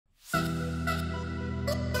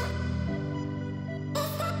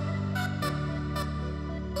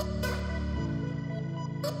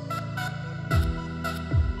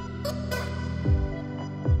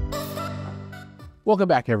Welcome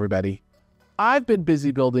back, everybody. I've been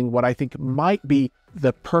busy building what I think might be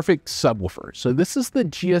the perfect subwoofer. So this is the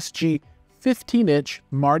GSG 15-inch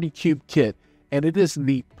Marty Cube kit, and it is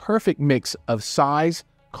the perfect mix of size,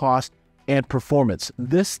 cost, and performance.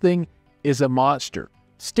 This thing is a monster.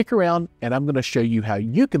 Stick around, and I'm going to show you how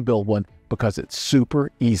you can build one because it's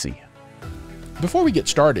super easy. Before we get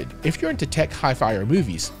started, if you're into tech, hi-fi, or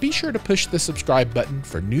movies, be sure to push the subscribe button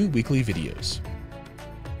for new weekly videos.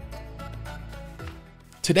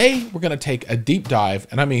 Today, we're going to take a deep dive,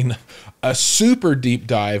 and I mean a super deep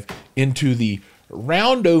dive, into the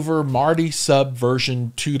Roundover Marty Sub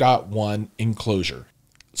version 2.1 enclosure,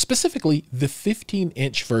 specifically the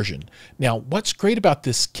 15-inch version. Now, what's great about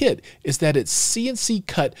this kit is that it's CNC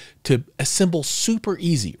cut to assemble super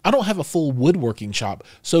easy. I don't have a full woodworking shop,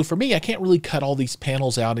 so for me, I can't really cut all these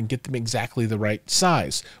panels out and get them exactly the right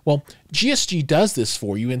size. Well, GSG does this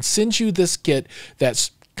for you and sends you this kit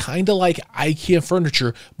that's kind of like IKEA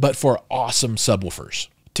furniture, but for awesome subwoofers.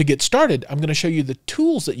 To get started, I'm going to show you the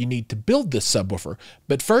tools that you need to build this subwoofer.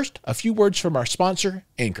 But first, a few words from our sponsor,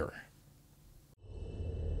 Anker.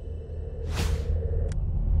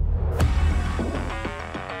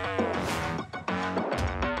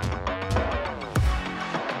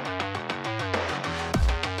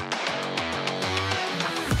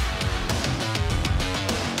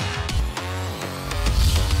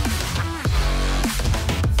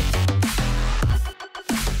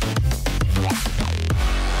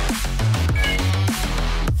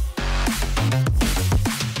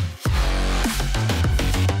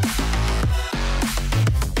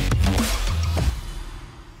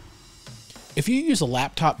 If you use a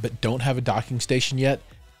laptop but don't have a docking station yet,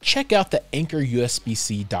 check out the Anker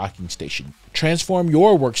USB-C docking station. Transform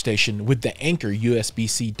your workstation with the Anker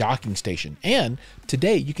USB-C docking station. And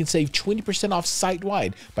today you can save 20% off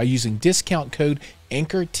site-wide by using discount code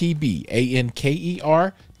ANKERTB,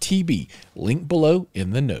 A-N-K-E-R-T-B, link below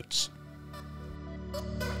in the notes.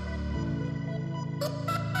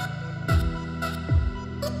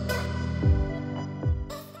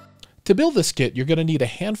 To build this kit, you're going to need a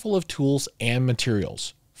handful of tools and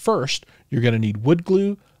materials. First, you're going to need wood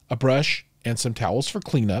glue, a brush, and some towels for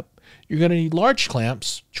cleanup. You're going to need large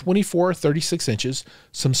clamps, 24 or 36 inches,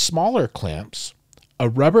 some smaller clamps, a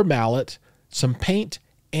rubber mallet, some paint,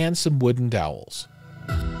 and some wooden dowels.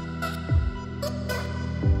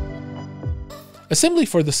 Assembly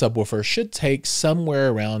for the subwoofer should take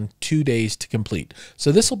somewhere around 2 days to complete.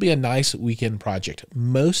 So this will be a nice weekend project.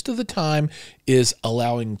 Most of the time is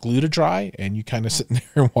allowing glue to dry and you kind of sitting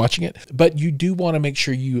there and watching it, but you do want to make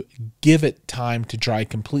sure you give it time to dry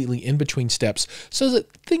completely in between steps so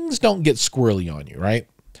that things don't get squirrely on you, right?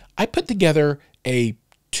 I put together a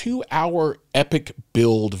 2-hour epic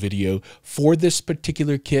build video for this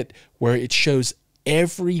particular kit where it shows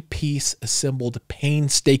every piece assembled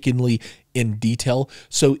painstakingly in detail.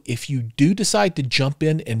 So if you do decide to jump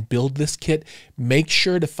in and build this kit, make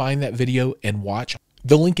sure to find that video and watch.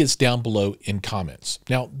 The link is down below in comments.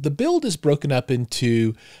 Now, the build is broken up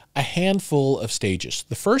into a handful of stages.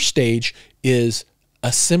 The first stage is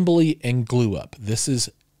assembly and glue up. This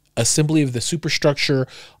is assembly of the superstructure.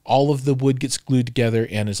 All of the wood gets glued together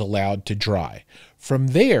and is allowed to dry. From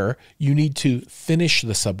there, you need to finish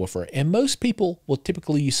the subwoofer, and most people will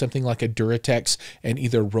typically use something like a Duratex and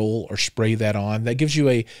either roll or spray that on. That gives you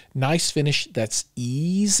a nice finish that's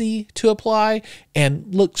easy to apply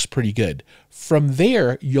and looks pretty good. From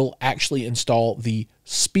there, you'll actually install the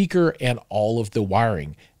speaker and all of the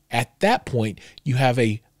wiring. At that point, you have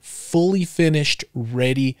a fully finished,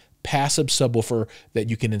 ready passive subwoofer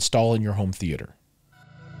that you can install in your home theater.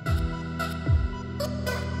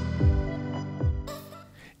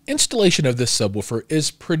 Installation of this subwoofer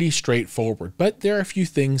is pretty straightforward, but there are a few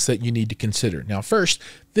things that you need to consider. Now, first,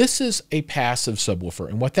 this is a passive subwoofer,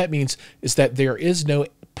 and what that means is that there is no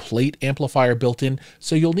plate amplifier built in,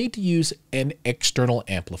 so you'll need to use an external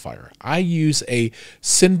amplifier. I use a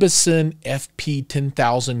Synbison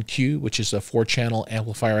FP10000Q, which is a 4-channel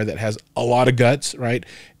amplifier that has a lot of guts, right?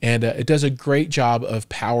 And it does a great job of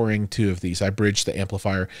powering 2 of these. I bridge the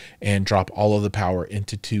amplifier and drop all of the power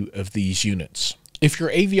into 2 of these units. If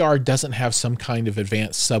your AVR doesn't have some kind of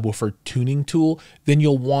advanced subwoofer tuning tool, then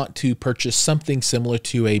you'll want to purchase something similar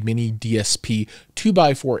to a mini DSP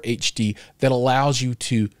 2x4 HD that allows you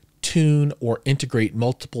to tune or integrate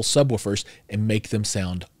multiple subwoofers and make them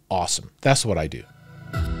sound awesome. That's what I do.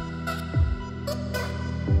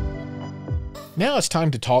 Now it's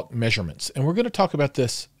time to talk measurements, and we're going to talk about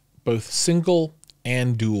this both single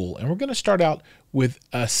and dual. And we're going to start out with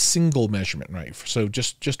a single measurement, right? So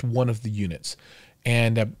just one of the units.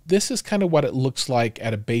 And this is kind of what it looks like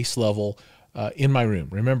at a base level in my room.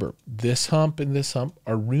 Remember, this hump and this hump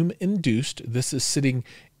are room induced. This is sitting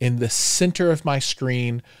in the center of my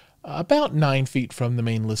screen, about 9 feet from the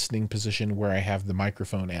main listening position where I have the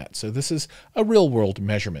microphone at. So this is a real world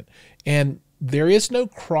measurement. And there is no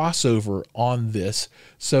crossover on this.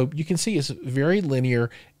 So you can see it's very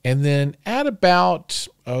linear. And then at about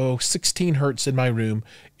 16 hertz in my room,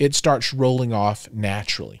 it starts rolling off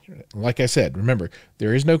naturally. Like I said, remember,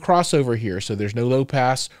 there is no crossover here, so there's no low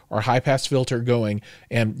pass or high pass filter going.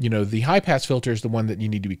 And, you know, the high pass filter is the one that you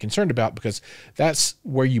need to be concerned about, because that's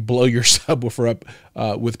where you blow your subwoofer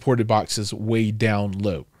up with ported boxes way down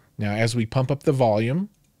low. Now, as we pump up the volume,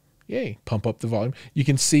 pump up the volume, you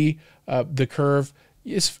can see the curve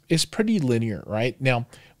is pretty linear, right? Now,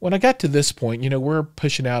 when I got to this point, you know, we're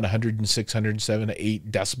pushing out 106, 107,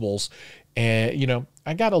 8 decibels. And, you know,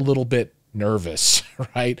 I got a little bit nervous,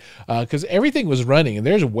 right? Because everything was running and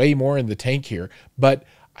there's way more in the tank here. But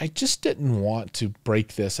I just didn't want to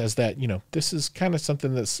break this, as that, you know, this is kind of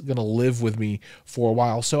something that's going to live with me for a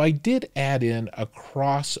while. So I did add in a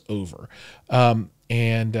crossover.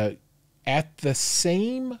 At the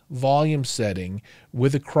same volume setting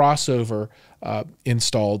with a crossover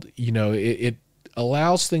installed, you know, it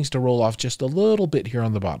allows things to roll off just a little bit here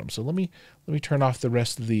on the bottom. So let me turn off the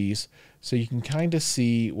rest of these so you can kind of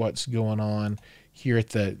see what's going on here at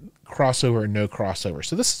the crossover and no crossover.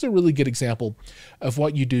 So this is a really good example of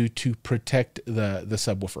what you do to protect the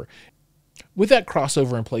subwoofer. With that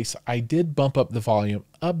crossover in place, I did bump up the volume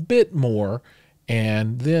a bit more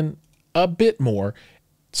and then a bit more.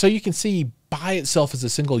 So you can see by itself as a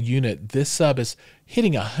single unit, this sub is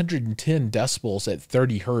hitting 110 decibels at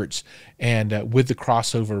 30 hertz, and with the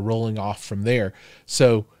crossover rolling off from there.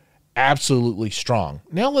 So absolutely strong.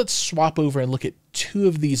 Now let's swap over and look at two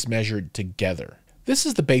of these measured together. This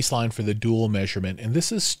is the baseline for the dual measurement, and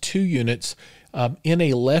this is 2 units in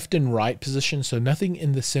a left and right position, so nothing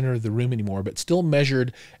in the center of the room anymore, but still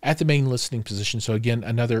measured at the main listening position. So again,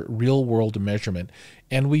 another real world measurement.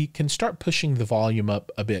 And we can start pushing the volume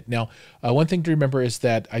up a bit. Now, one thing to remember is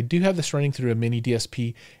that I do have this running through a mini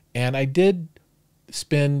DSP, and I did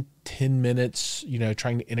spend 10 minutes, you know,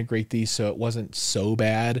 trying to integrate these so it wasn't so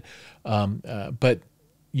bad. But,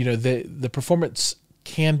 you know, the performance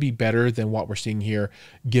can be better than what we're seeing here,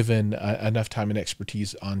 given enough time and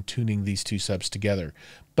expertise on tuning these 2 subs together.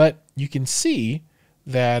 But you can see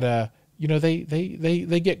that you know,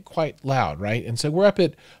 they get quite loud, right? And so we're up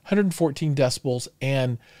at 114 decibels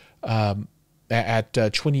and at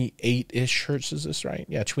 28-ish hertz, is this right?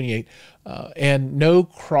 Yeah, 28, and no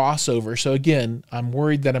crossover. So again, I'm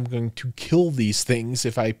worried that I'm going to kill these things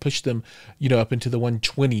if I push them, you know, up into the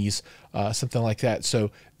 120s, something like that.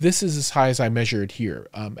 So this is as high as I measured here.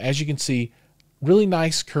 As you can see, really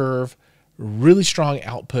nice curve, really strong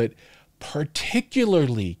output,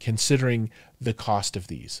 particularly considering the cost of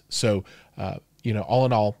these. So, you know, all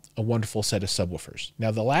in all, a wonderful set of subwoofers.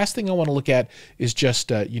 Now, the last thing I want to look at is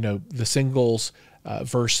just, you know, the singles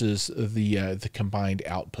versus the combined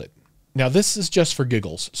output. Now, this is just for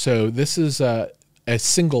giggles. So this is a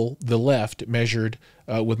single, the left, measured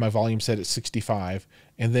with my volume set at 65.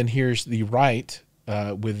 And then here's the right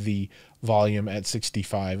with the volume at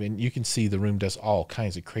 65. And you can see the room does all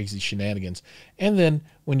kinds of crazy shenanigans. And then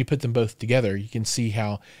when you put them both together, you can see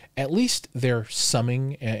how at least they're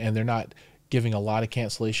summing and they're not giving a lot of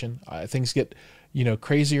cancellation. Things get, you know,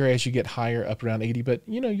 crazier as you get higher, up around 80, but,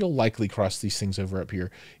 you know, you'll likely cross these things over up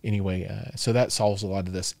here anyway. So that solves a lot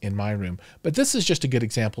of this in my room. But this is just a good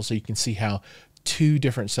example so you can see how 2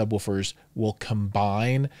 different subwoofers will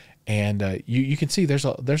combine. And you can see there's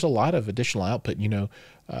a lot of additional output, you know,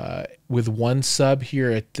 with one sub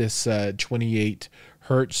here at this 28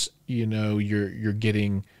 hertz, you know, you're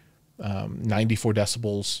getting 94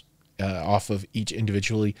 decibels off of each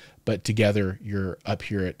individually, but together you're up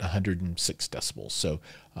here at 106 decibels. So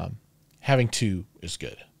having 2 is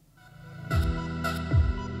good.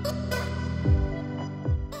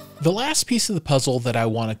 The last piece of the puzzle that I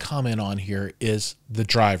want to comment on here is the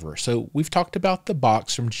driver. So we've talked about the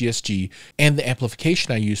box from GSG and the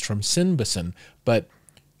amplification I used from Sinbison, but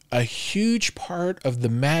a huge part of the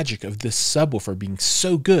magic of this subwoofer being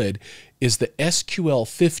so good is the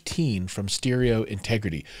SQL15 from Stereo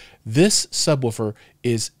Integrity. This subwoofer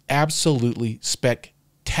is absolutely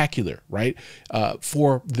spectacular, right?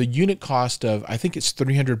 For the unit cost of, I think it's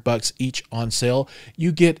 $300 each on sale,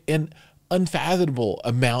 you get an unfathomable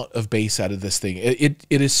amount of bass out of this thing. It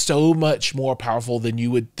is so much more powerful than you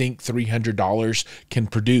would think $300 can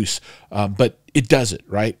produce, but it does it,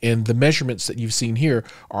 right? And the measurements that you've seen here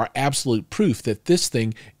are absolute proof that this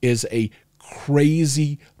thing is a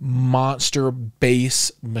crazy monster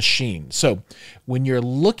bass machine. So when you're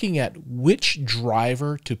looking at which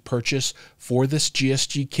driver to purchase for this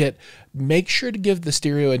GSG kit, make sure to give the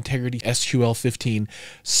Stereo Integrity SQL15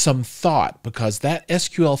 some thought, because that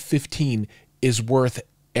SQL15 is worth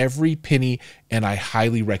every penny, and I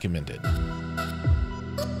highly recommend it.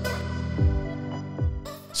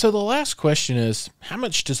 So the last question is, how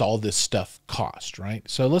much does all this stuff cost, right?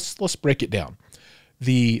 So let's break it down.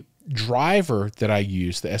 The driver that I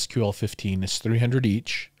use, the SQL15, is $300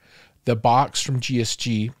 each. The box from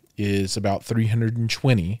GSG is about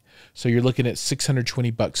 $320. So you're looking at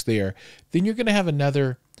 $620 there. Then you're going to have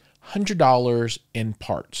another $100 in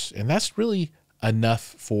parts, and that's really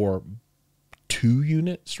enough for 2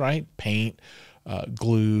 units, right? Paint,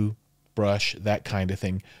 glue, brush, that kind of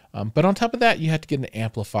thing. But on top of that, you have to get an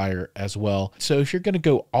amplifier as well. So if you're going to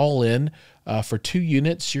go all in for 2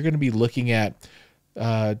 units, you're going to be looking at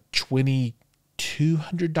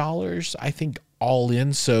 $2,200, I think, all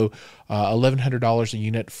in. So $1,100 a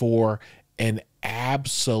unit for an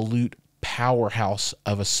absolute powerhouse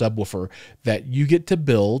of a subwoofer that you get to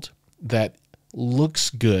build, that looks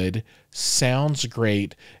good, sounds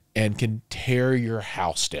great, and can tear your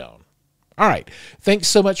house down. All right. Thanks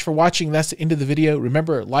so much for watching. That's the end of the video.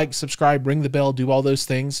 Remember, like, subscribe, ring the bell, do all those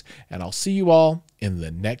things, and I'll see you all in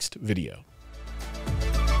the next video.